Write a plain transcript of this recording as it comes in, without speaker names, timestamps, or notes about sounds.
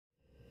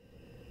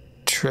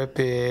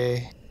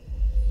Trippy.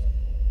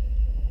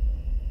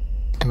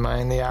 Am I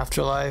in the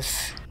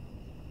afterlife?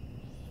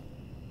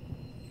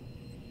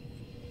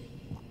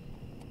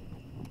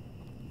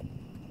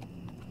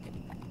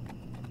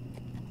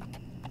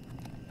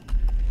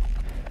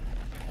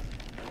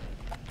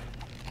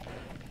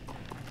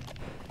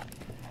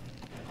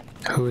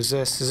 Who is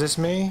this? Is this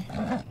me?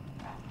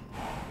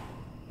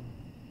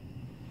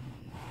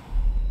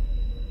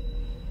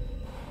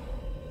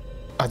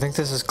 I think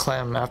this is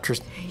Clem at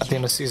the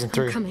end of season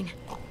 3. I'm coming.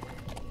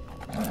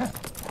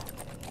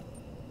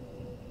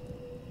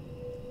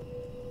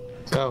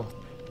 Go.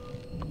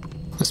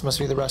 This must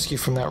be the rescue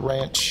from that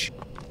ranch.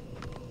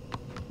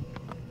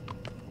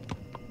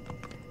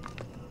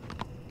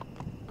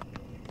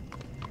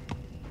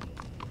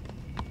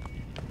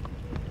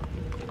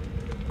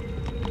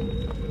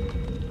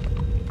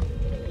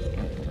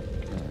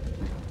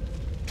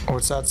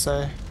 What's that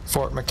say?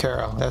 Fort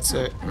McCarroll. That's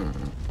it.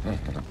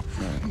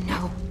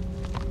 No.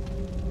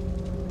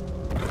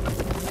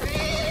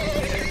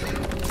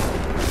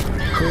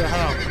 Who the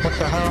hell? What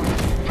the hell?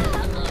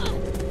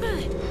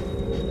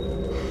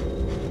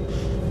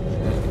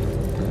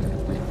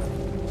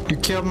 You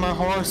killed my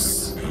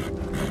horse.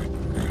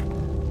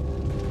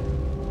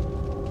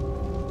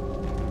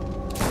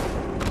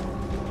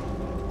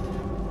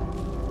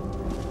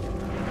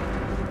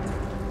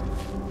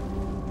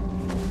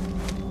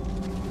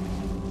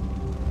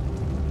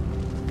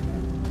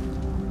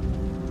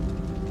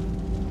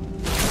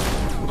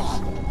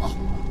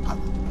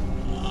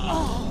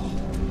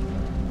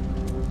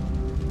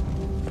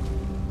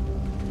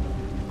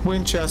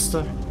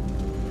 Winchester.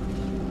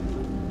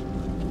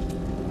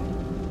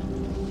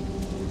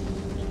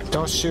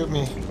 Don't shoot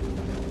me.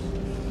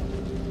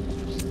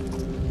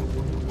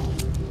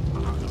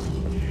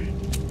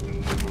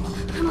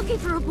 I'm looking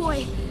for a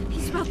boy.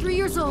 He's about 3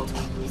 years old.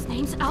 His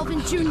name's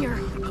Alvin Jr.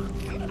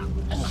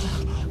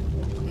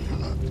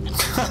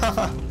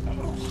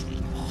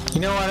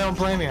 You know what? I don't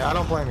blame you. I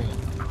don't blame you.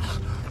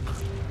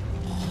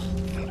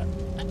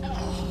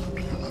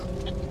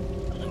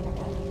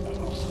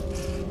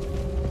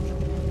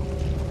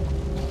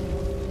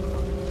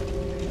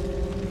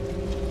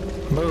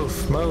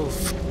 Move,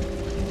 move.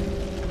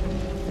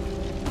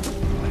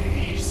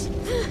 Please.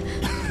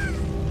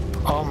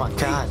 Oh my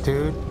god,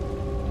 dude.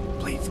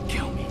 Please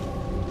kill me.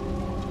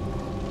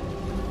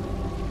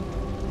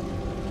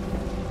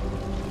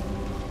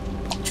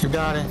 You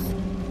got it.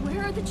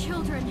 Where are the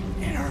children?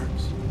 It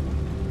hurts.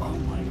 Oh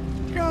my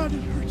god,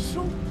 it hurts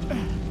so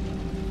bad.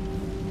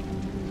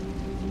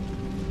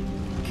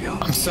 Kill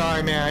me. I'm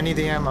sorry, man. I need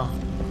the ammo.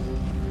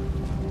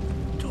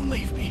 Don't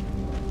leave me.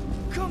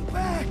 Come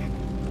back.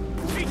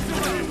 Take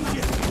some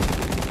shit.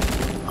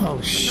 Oh,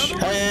 shit.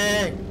 Hey,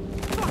 hey,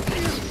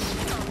 hey.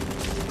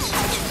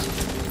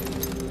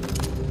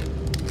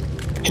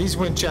 He's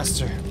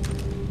Winchester.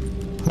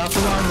 Not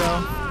for long,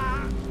 though.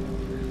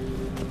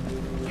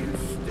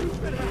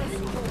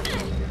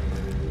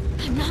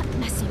 I'm not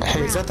messing around.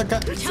 Hey, is that the guy?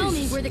 Tell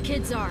me where the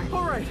kids are.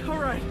 All right.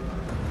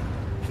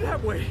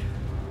 That way.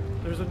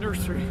 There's a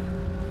nursery.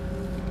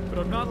 But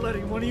I'm not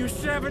letting one of you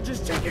savages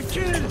take a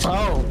kid.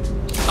 Oh.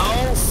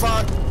 Oh,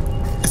 fuck.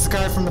 It's the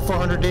guy from the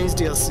 400 Days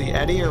DLC,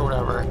 Eddie or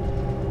whatever.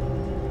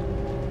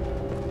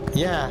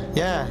 Yeah,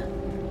 yeah.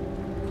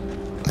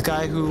 The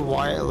guy who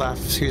Wyatt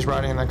left. He was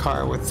riding in the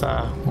car with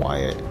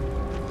Wyatt.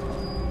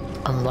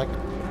 I'm like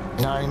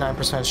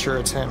 99% sure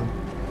it's him.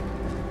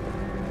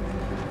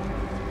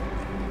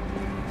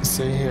 Let's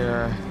see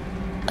here.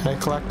 Any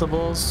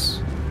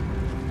collectibles?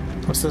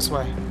 What's this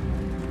way?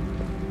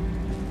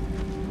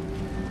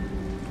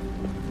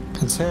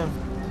 It's him.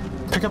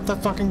 Pick up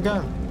that fucking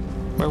gun.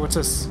 Wait, what's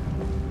this?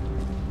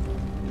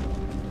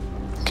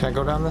 Can I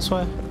go down this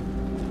way?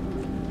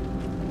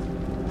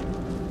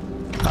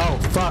 Oh,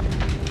 fuck.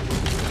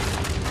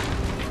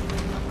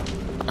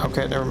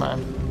 Okay, never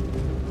mind.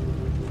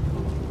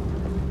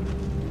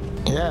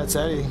 Yeah, it's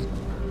Eddie.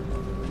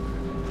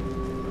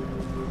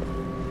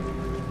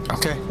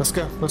 Okay, let's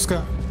go, let's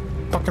go.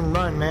 Fucking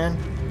run, man.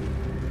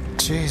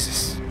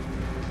 Jesus.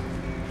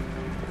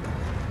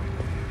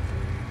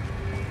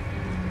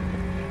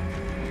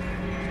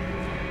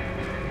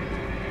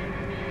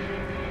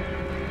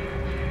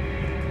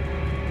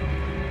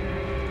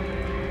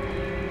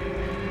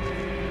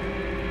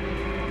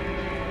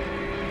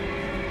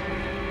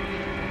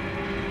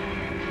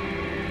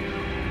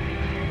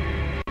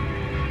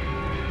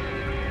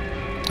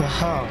 The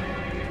hell?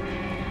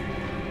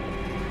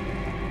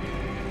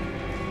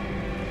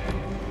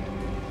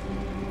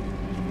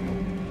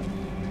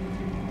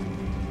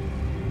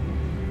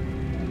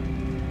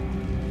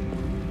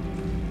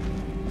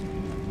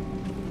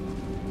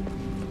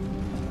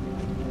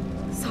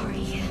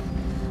 Sorry.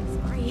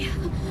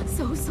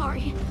 So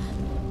sorry.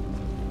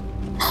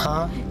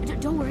 Huh?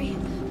 Don't worry.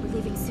 We're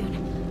leaving soon.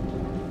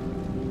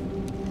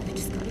 I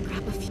just gotta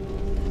grab a few.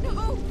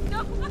 No!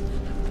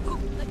 Oh,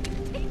 let me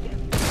take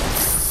it.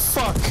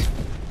 Fuck.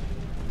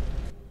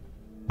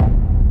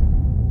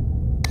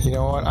 You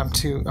know what? I'm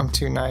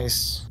too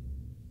nice.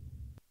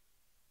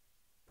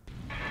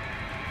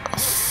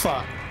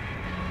 Fuck.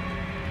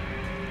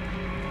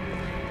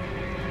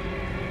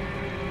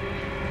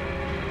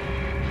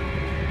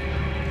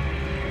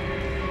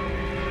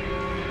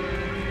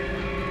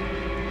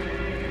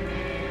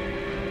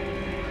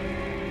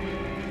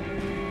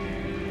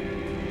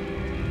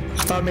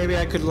 thought maybe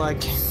I could,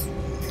 like,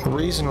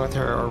 reason with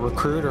her or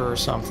recruit her or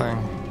something.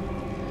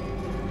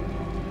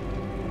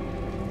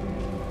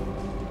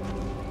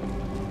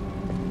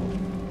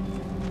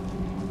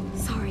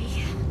 Sorry.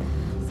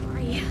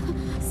 Sorry.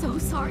 So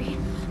sorry.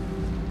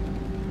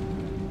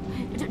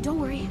 Don't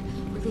worry.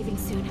 We're leaving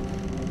soon.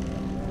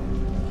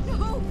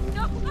 No!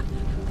 No!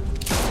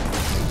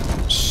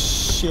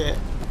 Shit.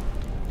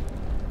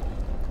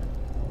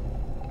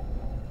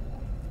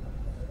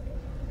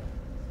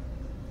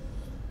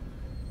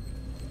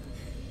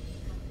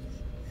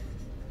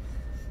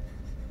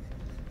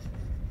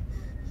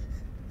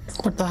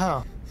 What the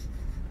hell?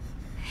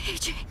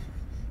 AJ.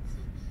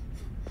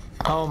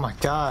 Oh my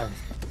god.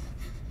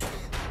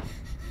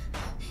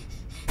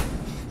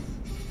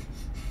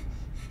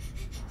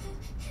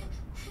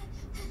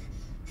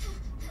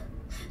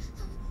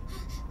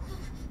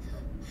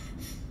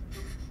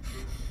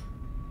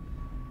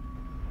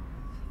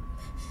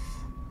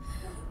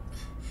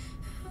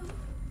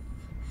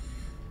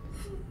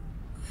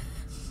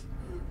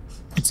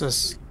 What's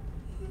this?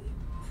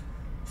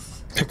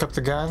 Pick up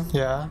the gun?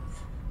 Yeah.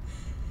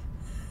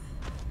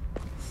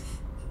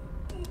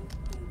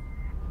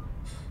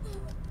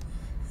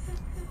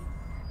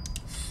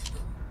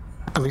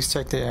 At least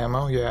take the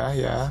ammo. Yeah,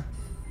 yeah.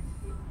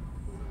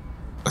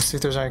 Let's see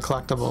if there's any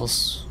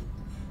collectibles.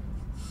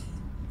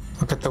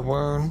 Look at the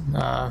wound.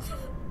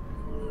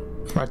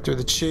 Right through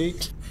the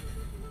cheek.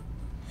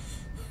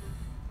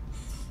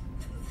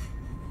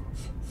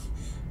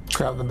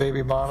 Grab the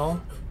baby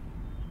bottle.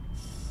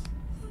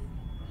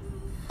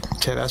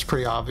 Okay, that's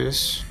pretty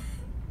obvious.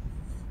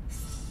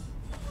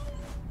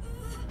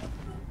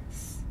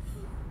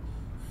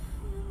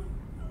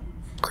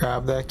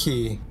 Grab that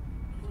key.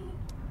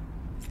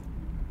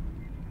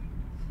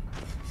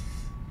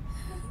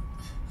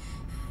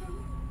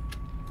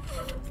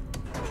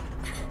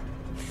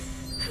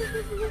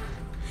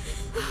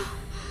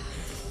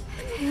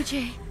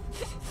 AJ.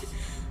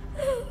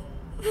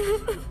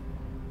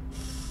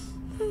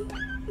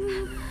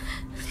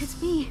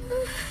 It's me,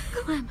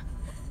 Clem.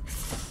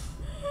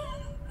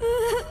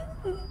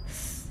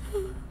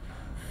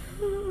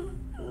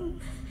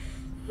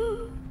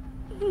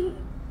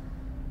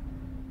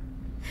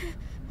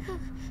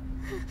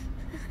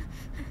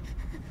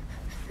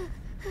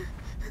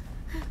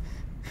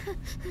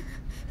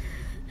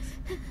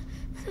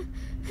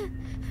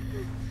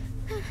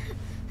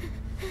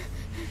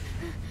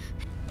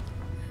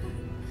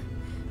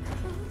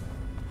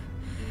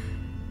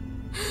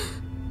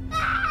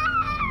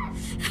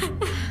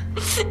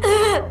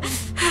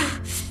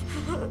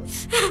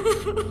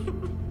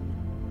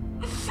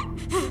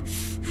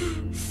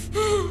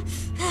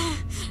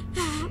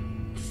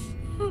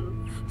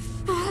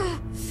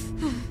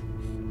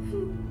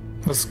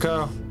 Let's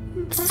go.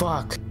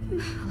 Fuck.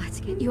 Let's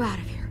get you out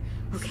of here,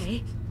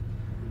 okay?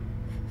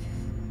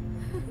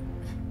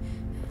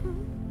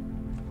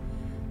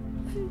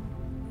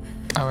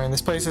 I mean,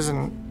 this place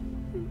isn't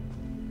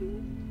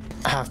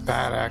half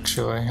bad,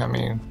 actually. I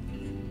mean,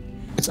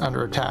 it's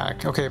under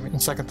attack. Okay, in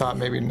second thought,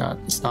 maybe not.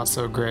 It's not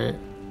so great.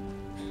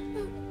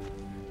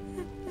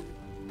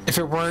 If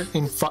it weren't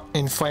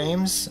in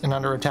flames and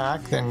under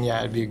attack, then yeah,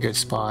 it'd be a good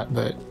spot.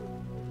 But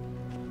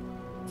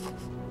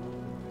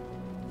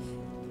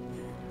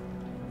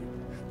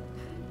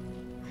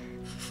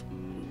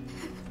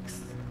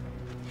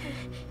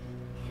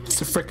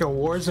it's a freaking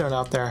war zone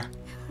out there.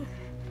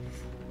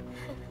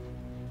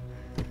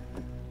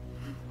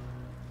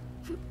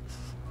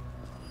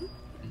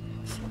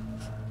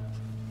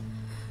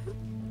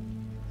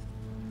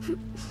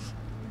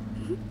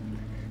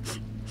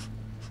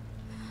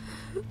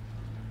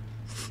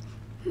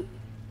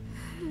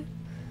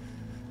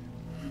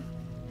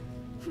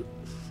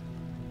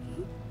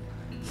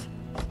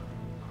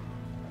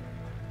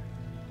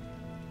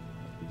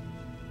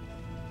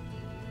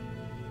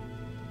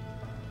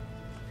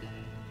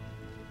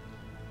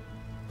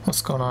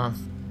 What's going on?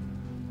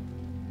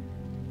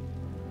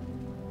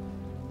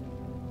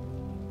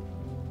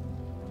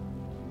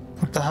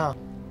 What the hell?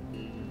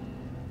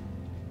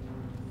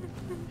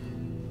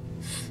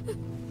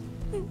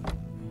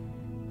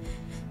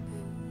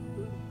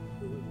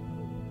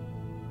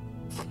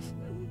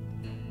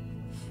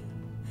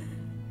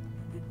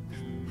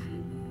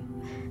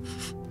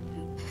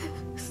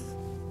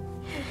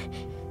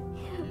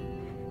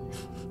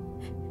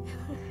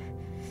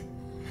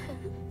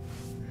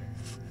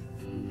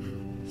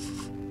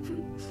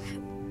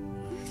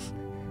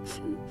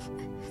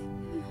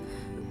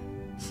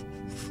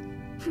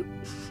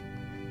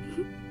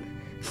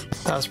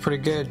 That was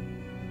pretty good.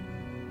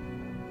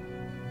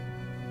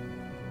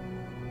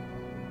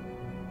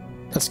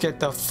 Let's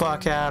get the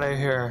fuck out of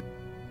here.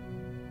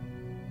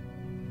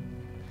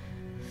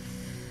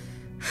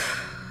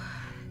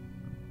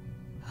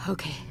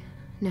 Okay,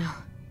 now,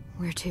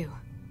 where to?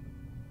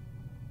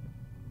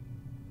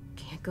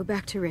 Can't go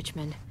back to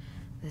Richmond.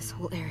 This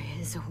whole area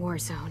is a war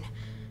zone.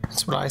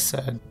 That's what I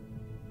said.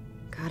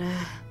 Gotta...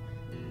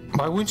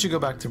 Why wouldn't you go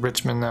back to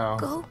Richmond now?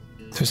 Go?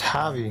 There's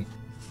Javi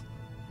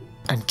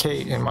and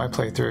Kate in my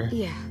playthrough.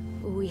 Yeah,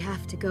 We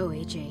have to go,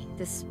 AJ.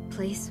 This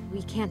place,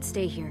 we can't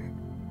stay here.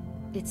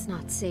 It's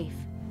not safe.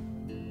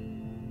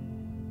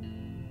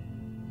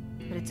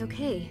 But it's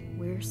okay.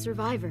 We're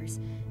survivors.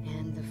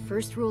 And the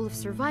first rule of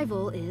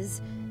survival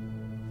is...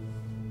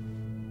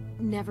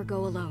 never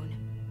go alone.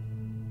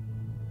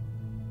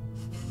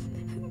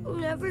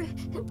 Never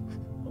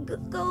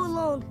go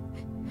alone.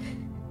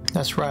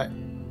 That's right.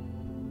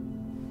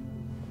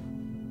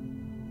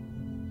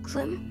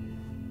 Clem?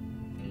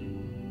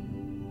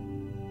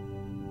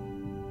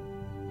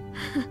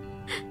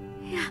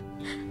 Yeah,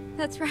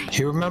 that's right.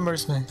 He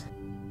remembers me.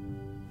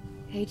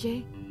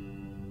 AJ?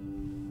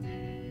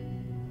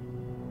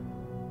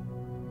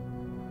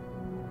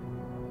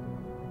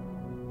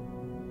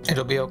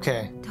 It'll be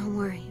okay. Don't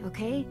worry,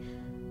 okay?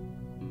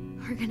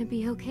 We're gonna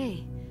be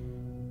okay.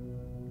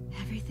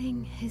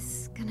 Everything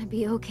is gonna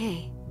be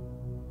okay.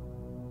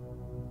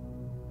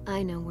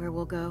 I know where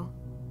we'll go.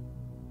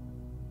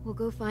 We'll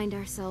go find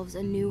ourselves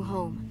a new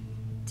home.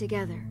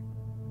 Together.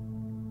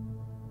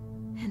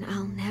 And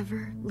I'll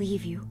never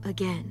leave you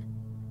again.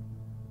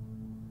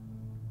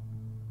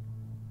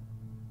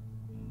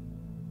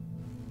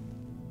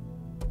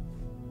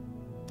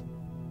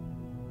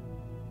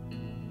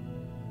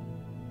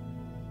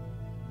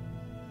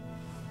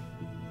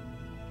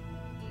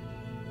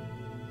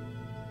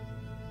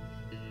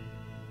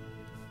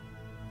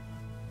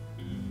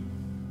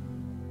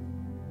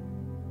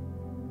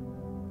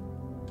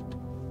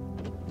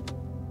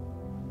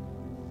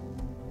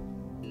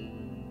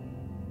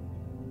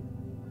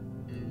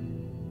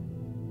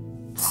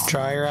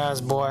 Dry your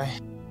eyes, boy.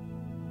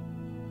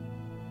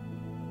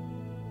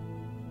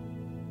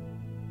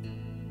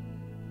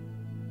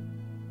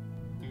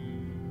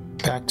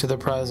 Back to the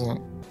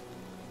present.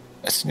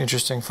 It's an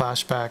interesting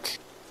flashback.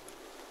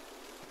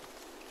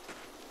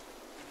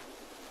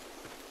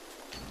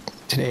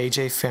 Did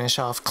AJ finish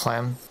off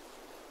Clem?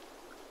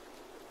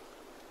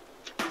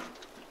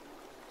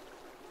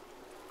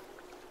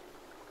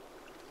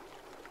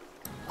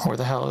 Where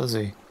the hell is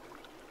he?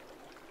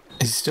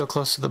 Is he still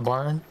close to the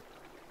barn?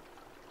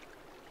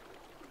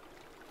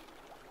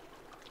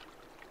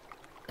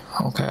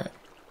 Okay.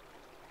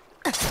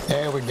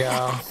 There we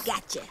go.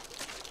 Gotcha.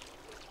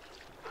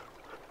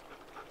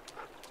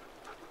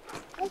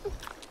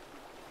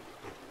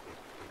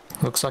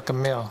 Looks like a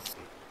meal.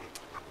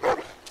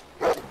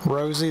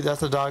 Rosie,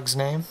 that's the dog's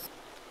name?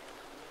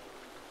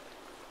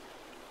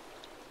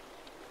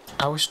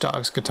 I wish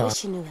dogs could I talk.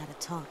 wish you knew how to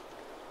talk.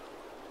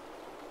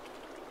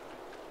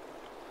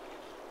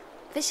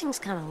 Fishing's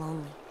kind of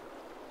lonely.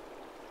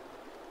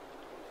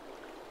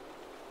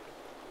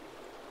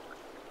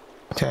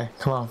 Okay,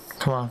 come on,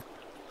 come on.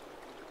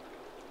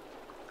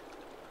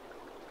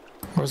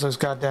 Where's those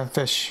goddamn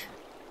fish?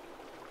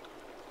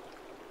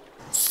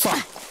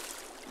 Fuck!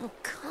 Oh,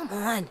 come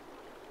on.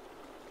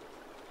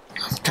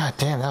 God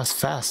damn, that was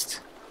fast.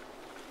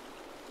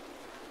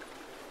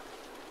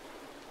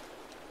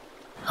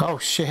 Oh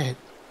shit.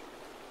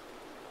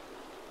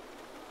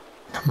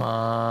 Come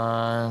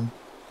on.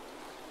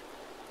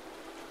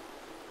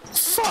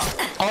 Fuck!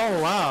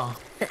 Oh wow.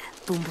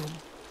 Boom, boom.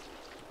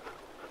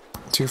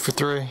 2 for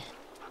 3.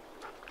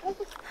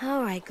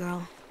 All right,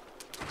 girl.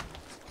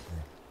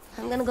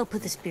 I'm gonna go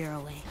put this beer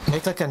away.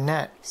 Make like a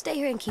net. Stay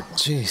here and keep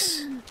watch.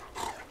 Jeez.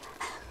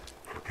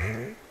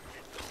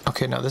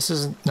 Okay, no, this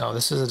is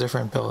a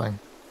different building.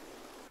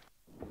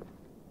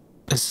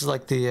 This is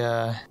like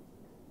the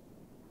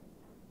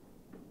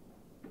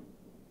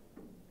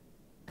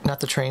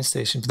not the train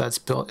station, but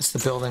it's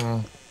the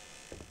building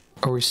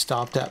where we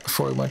stopped at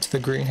before we went to the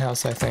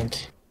greenhouse, I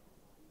think.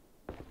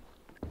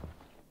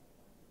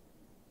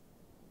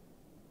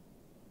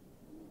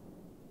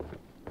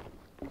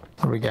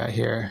 What do we got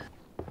here?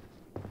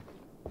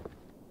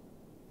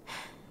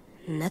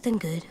 Nothing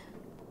good.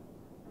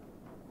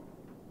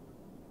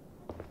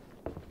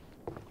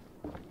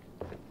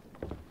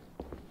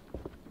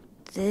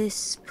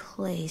 This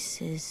place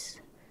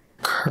is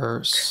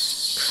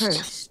Cursed.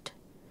 cursed.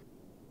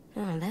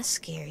 Oh, that's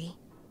scary.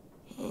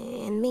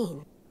 And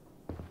mean.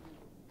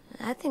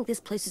 I think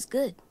this place is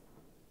good.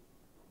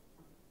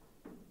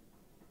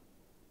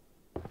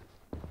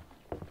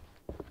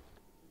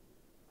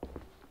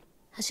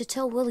 I should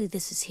tell Willie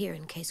this is here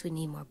in case we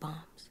need more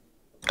bombs.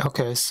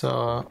 Okay,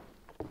 so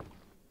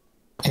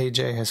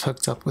AJ has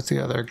hooked up with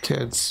the other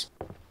kids.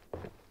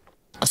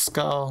 A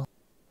skull.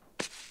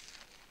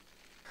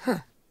 Huh.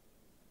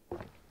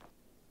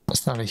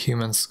 It's not a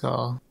human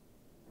skull.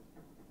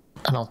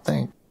 I don't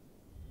think.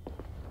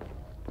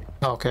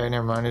 Okay,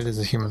 never mind. It is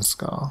a human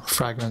skull.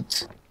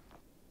 Fragment.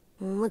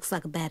 Looks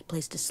like a bad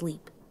place to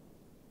sleep.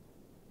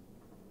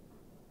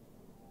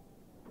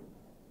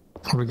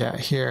 What do we got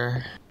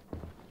here?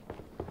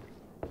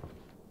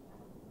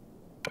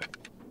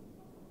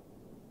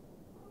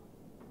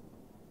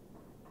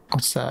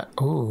 What's that?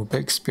 Ooh,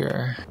 big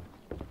spear.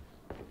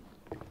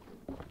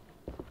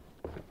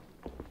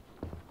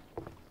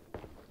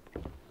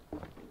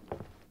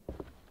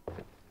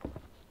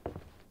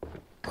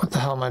 What the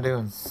hell am I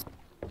doing?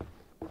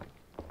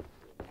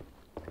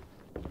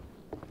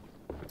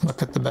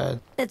 Look at the bed.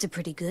 Beds are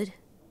pretty good.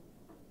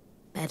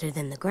 Better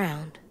than the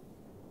ground.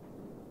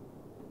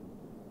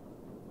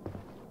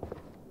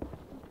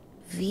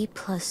 V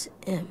plus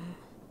M.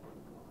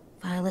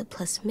 Violet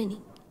plus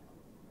Minnie.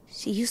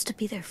 She used to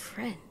be their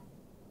friend.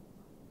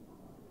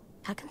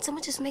 How can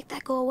someone just make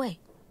that go away?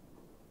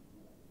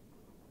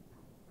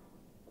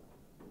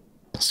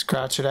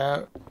 Scratch it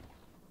out.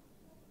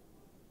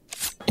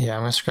 Yeah,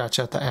 I'm gonna scratch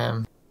out the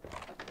M.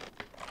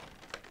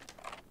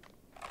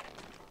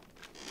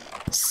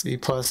 C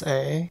plus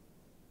A.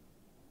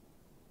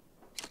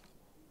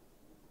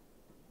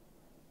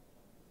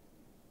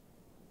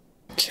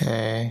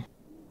 Okay.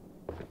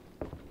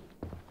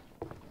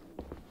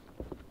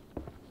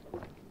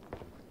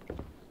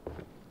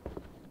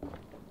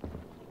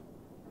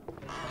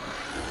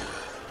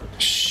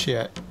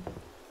 Shit.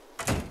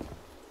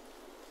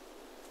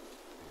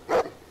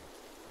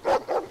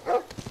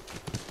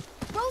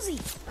 Rosie!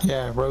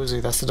 Yeah, Rosie,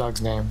 that's the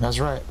dog's name. That's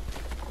right.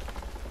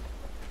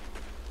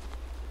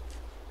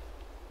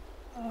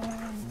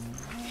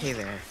 Hey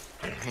there.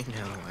 I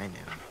know.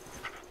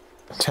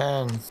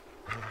 10.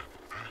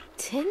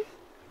 10?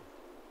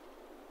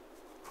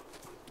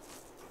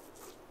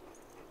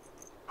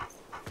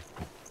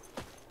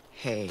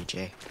 Hey,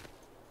 Jay.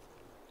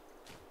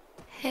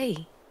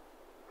 Hey.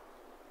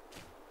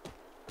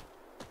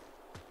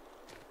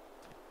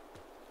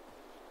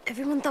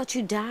 Everyone thought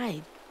you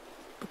died.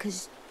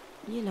 Because,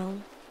 you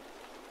know,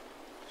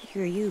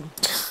 you're you.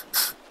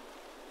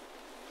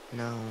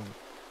 No,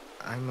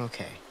 I'm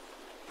okay.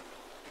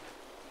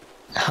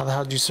 How the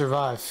hell did you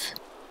survive?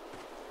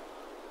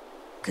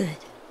 Good.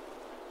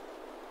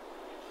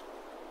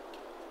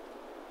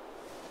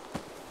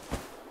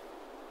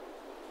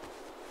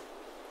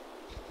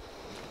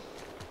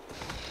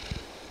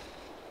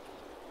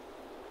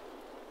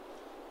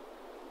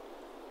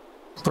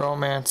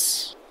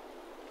 Bromance.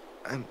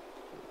 I'm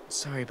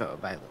sorry about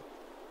Violet.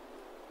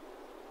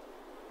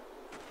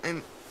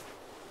 I'm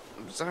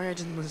sorry I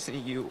didn't listen to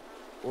you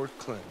or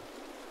Clem.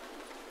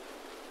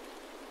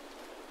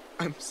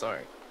 I'm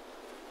sorry.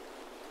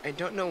 I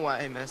don't know why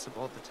I mess up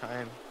all the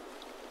time.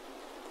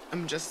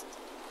 I'm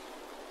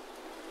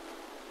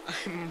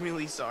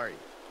really sorry.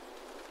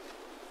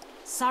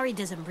 Sorry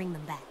doesn't bring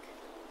them back.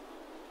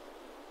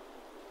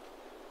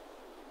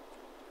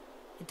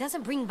 It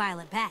doesn't bring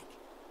Violet back.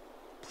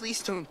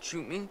 Please don't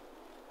shoot me.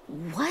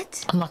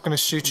 What? I'm not gonna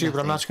shoot you, but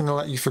I'm not Nothing. gonna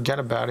let you forget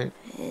about it.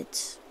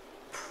 It's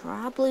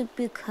probably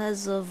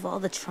because of all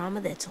the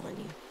trauma that's on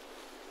you.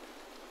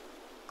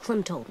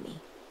 Clem told me.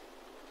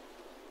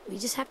 We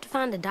just have to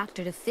find a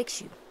doctor to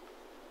fix you.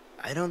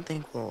 I don't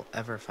think we'll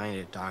ever find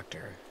a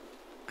doctor.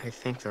 I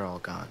think they're all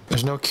gone.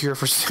 There's no cure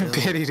for Really,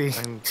 stupidity.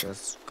 I'm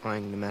just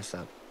going to mess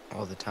up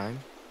all the time.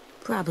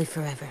 Probably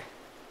forever.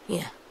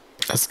 Yeah.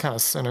 That's kind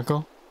of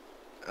cynical.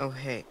 Oh,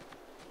 hey.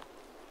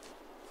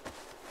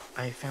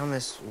 I found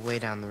this way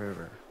down the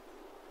river.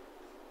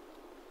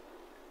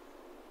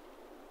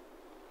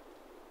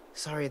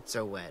 Sorry it's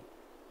so wet.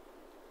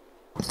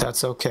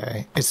 That's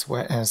okay. It's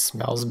wet and it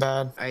smells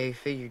bad. I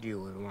figured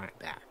you would want it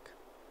back.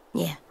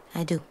 Yeah,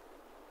 I do.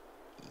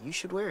 You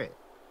should wear it.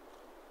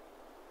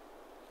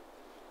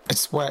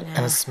 It's wet and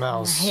Nah, it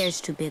smells. my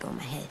hair's too big on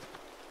my head.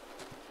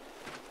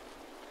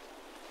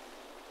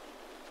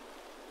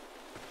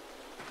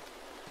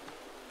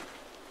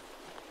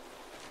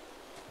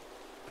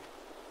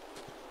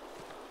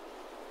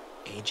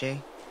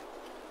 AJ?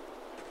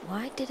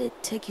 Why did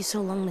it take you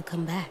so long to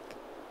come back?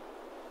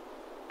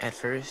 At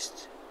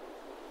first,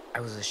 I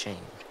was ashamed.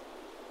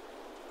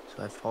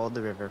 So I followed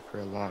the river for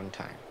a long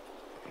time.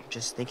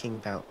 Just thinking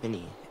about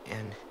Minnie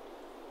and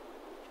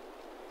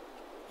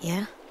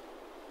Yeah?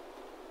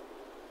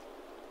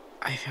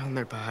 I found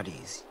their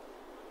bodies.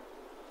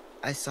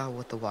 I saw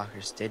what the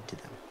walkers did to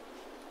them.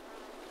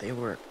 They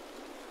were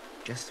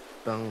just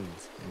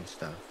bones and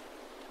stuff.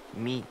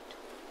 Meat.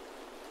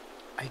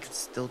 I could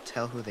still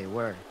tell who they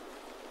were.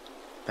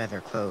 By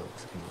their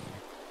clothes, I mean.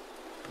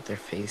 But their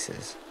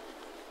faces.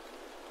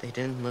 They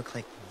didn't look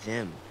like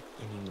them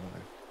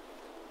anymore.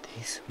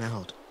 They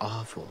smelled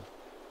awful.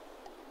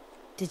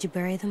 Did you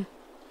bury them?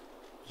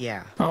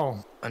 Yeah,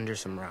 Oh, under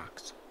some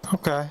rocks.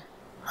 okay.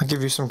 I'll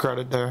give you some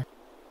credit there.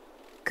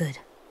 Good.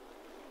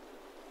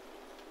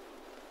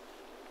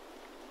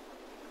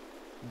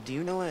 Do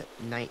you know what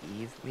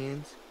naive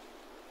means?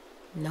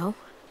 No,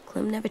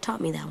 Clem never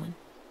taught me that one.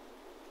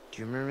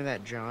 Do you remember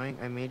that drawing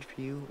I made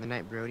for you the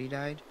night Brody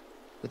died?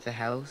 With the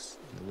house,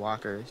 and the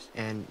walkers,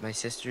 and my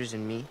sisters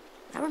and me?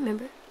 I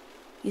remember.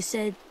 You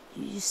said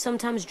you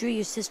sometimes drew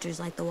your sisters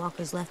like the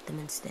walkers left them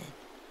instead.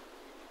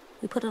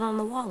 We put it on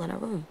the wall in our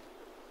room.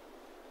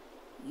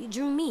 You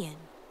drew me in.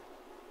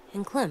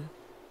 And Clem.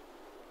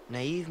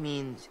 Naive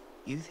means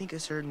you think a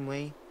certain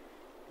way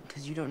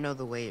because you don't know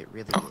the way it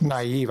really Oh, is.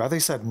 naive. I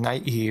think it said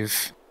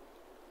naive.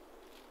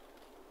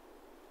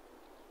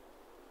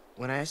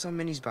 When I saw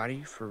Minnie's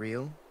body for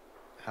real,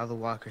 how the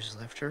walkers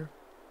left her,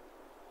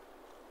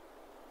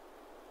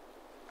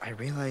 I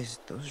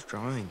realized those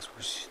drawings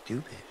were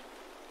stupid.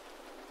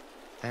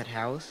 That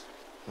house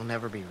will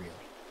never be real.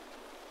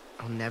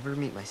 I'll never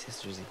meet my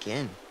sisters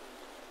again.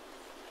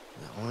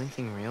 The only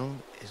thing real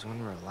is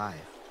when we're alive.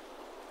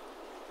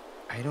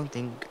 I don't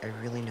think I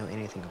really know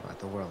anything about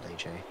the world,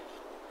 AJ.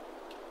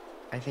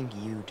 I think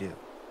you do.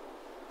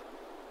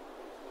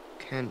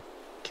 Can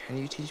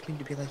you teach me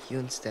to be like you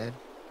instead?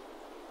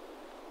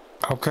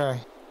 Okay.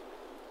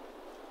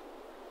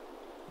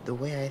 The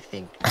way I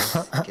think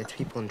just gets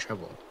people in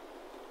trouble.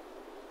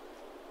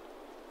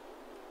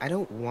 I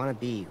don't want to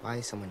be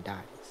why someone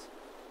dies.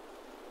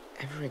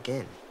 Ever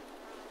again.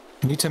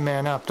 You need to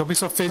man up. Don't be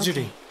so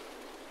fidgety. Okay.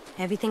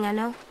 Everything I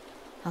know,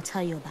 I'll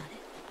tell you about it.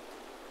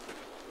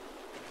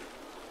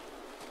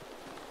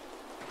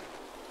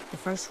 The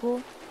first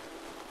rule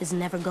is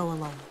never go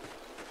alone.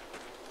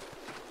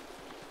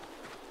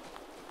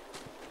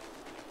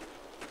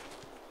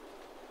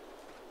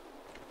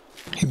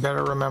 You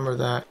better remember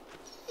that.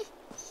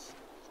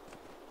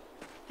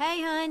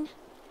 Hey, hun.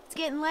 It's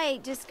getting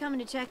late. Just coming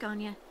to check on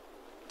you.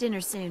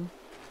 Dinner soon.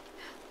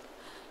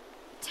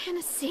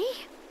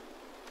 Tennessee?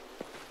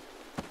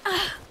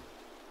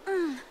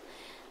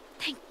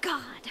 Thank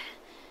God.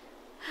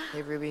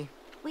 Hey, Ruby.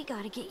 We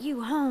gotta get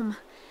you home.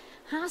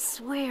 I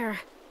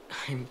swear.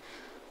 I'm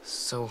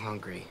so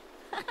hungry.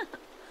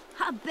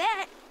 I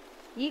bet.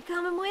 You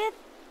coming with?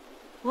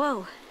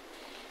 Whoa.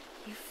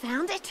 You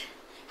found it?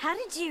 How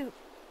did you...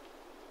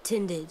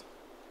 Tin did.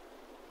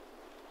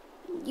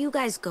 You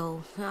guys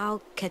go.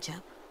 I'll catch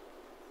up.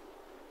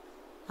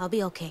 I'll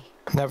be okay.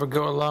 Never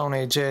go alone,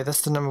 AJ.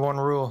 That's the #1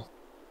 rule.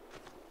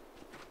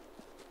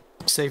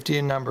 Safety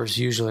in numbers,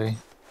 usually.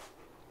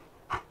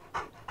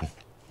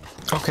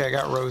 Okay, I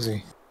got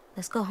Rosie.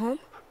 Let's go home?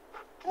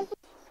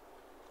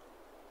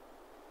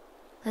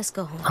 Let's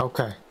go home.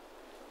 Okay.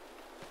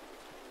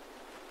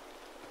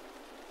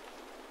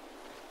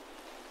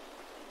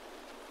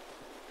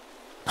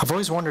 I've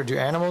always wondered, do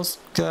animals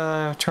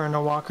turn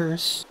to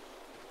walkers?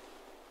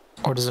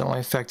 Or does it only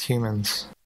affect humans?